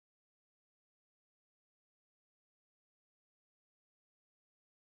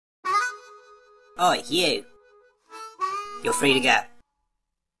Oi, you. You're free to go.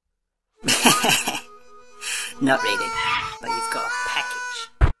 Not really, but you've got a package.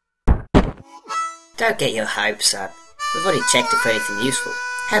 Don't get your hopes up. We've already checked it for anything useful.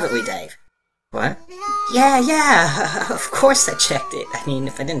 Haven't we, Dave? What? Yeah, of course I checked it. I mean,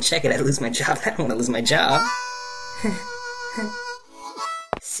 if I didn't check it, I'd lose my job. I don't want to lose my job.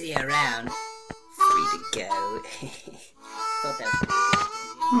 See you around. Free to go. Thought that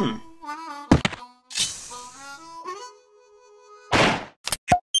was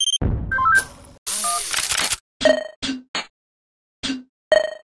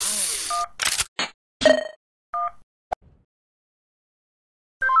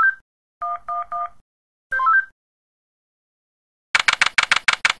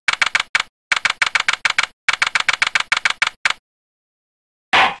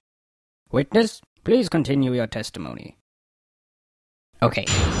Witness, please continue your testimony. Okay.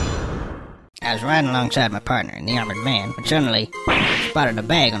 I was riding alongside my partner in the armored van, but suddenly spotted a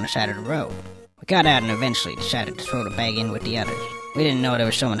bag on the side of the road. We got out and eventually decided to throw the bag in with the others. We didn't know there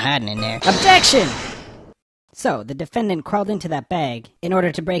was someone hiding in there. Objection! So, the defendant crawled into that bag in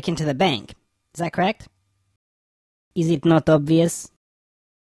order to break into the bank. Is that correct? Is it not obvious?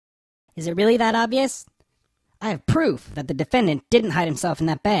 Is it really that obvious? I have proof that the defendant didn't hide himself in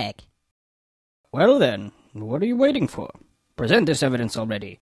that bag. Well then, what are you waiting for? Present this evidence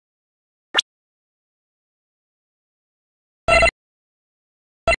already.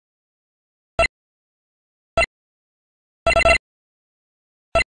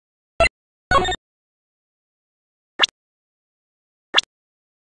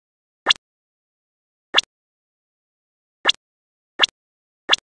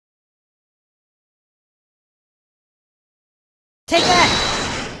 Take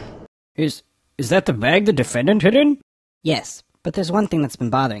that! Is that the bag the defendant hid in? Yes, but there's one thing that's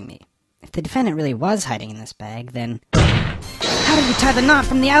been bothering me. If the defendant really was hiding in this bag, then how did he tie the knot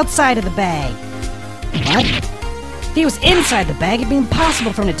from the outside of the bag? What? If he was inside the bag, it'd be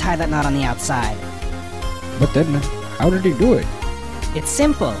impossible for him to tie that knot on the outside. But then, how did he do it? It's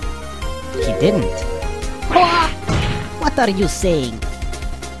simple. He didn't. What are you saying?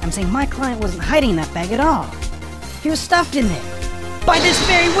 I'm saying my client wasn't hiding in that bag at all. He was stuffed in there. By this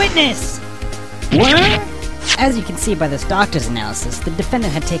very witness! What? As you can see by this doctor's analysis, the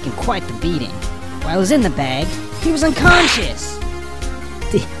defendant had taken quite the beating. While he was in the bag, he was unconscious!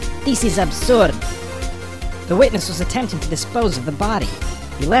 This is absurd. The witness was attempting to dispose of the body.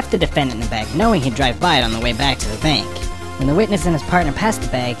 He left the defendant in the bag, knowing he'd drive by it on the way back to the bank. When the witness and his partner passed the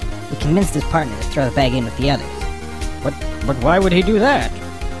bag, he convinced his partner to throw the bag in with the others. But why would he do that?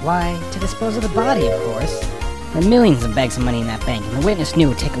 Why, to dispose of the body, of course. There were millions of bags of money in that bank, and the witness knew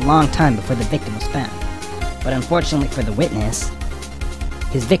it would take a long time before the victim was found. But unfortunately for the witness,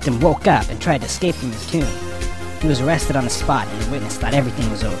 his victim woke up and tried to escape from his tomb. He was arrested on the spot, and the witness thought everything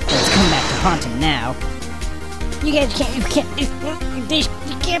was over. But it's come back to haunt him now. You guys this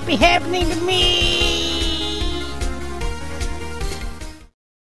can't be happening to me!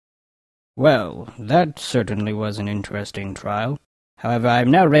 Well, that certainly was an interesting trial. However, I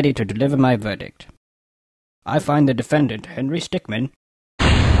am now ready to deliver my verdict. I find the defendant, Henry Stickmin,